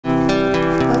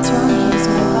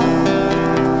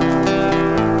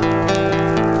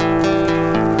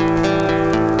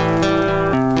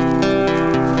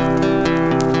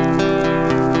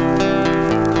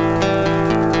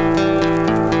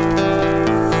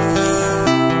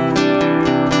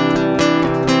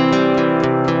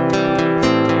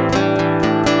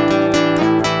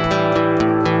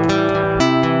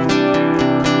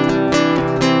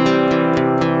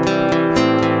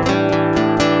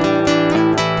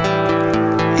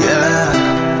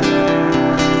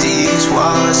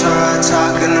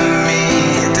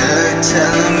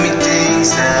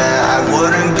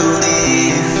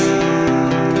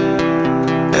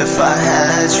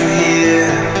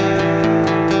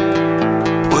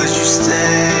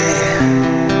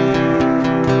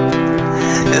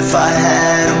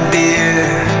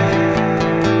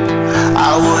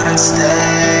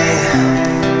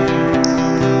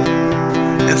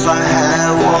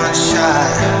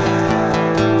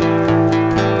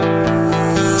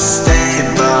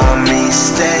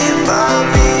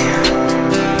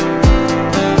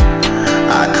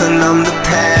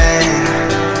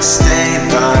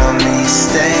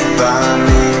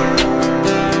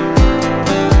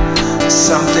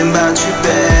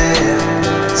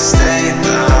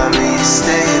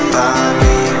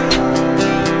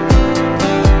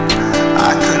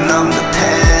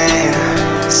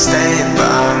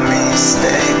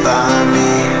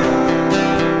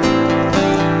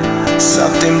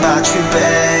Something about you,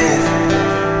 babe.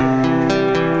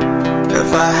 If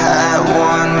I had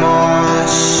one more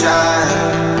shot,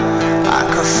 I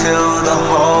could fill the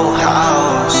whole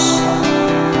house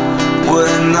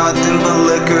with nothing but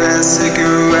liquor and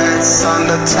cigarettes on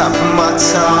the top of my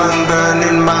tongue,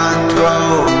 burning my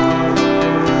throat,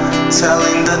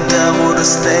 telling the devil to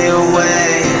stay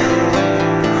away.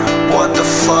 What the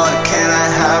fuck, can I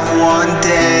have one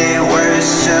day where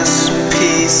it's just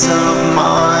peace of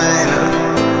mind,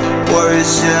 where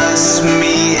it's just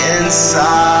me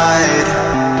inside?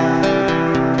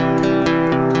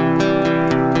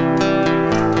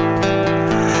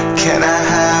 Can I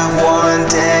have one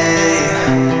day?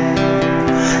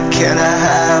 Can I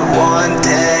have one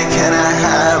day? Can I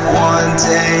have one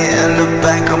day? In the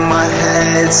back of my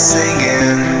head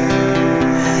singing,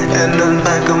 in the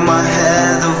back of my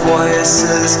head the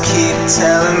voices keep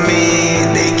telling me,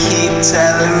 they keep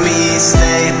telling me,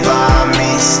 stay by me,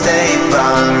 stay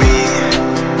by me.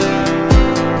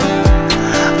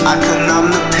 I can numb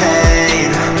the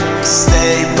pain,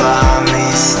 stay by me,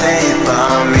 stay by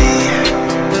me.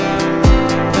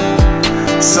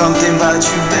 Something about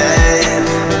you, babe,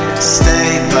 stay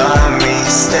by me,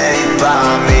 stay by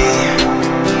me.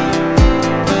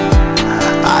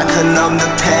 I can numb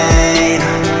the pain,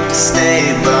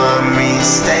 stay by me,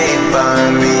 stay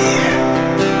by me.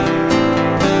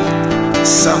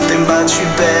 Something about you,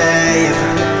 babe.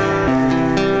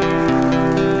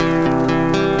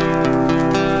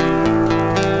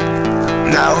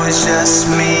 Now it's just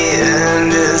me in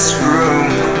this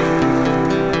room.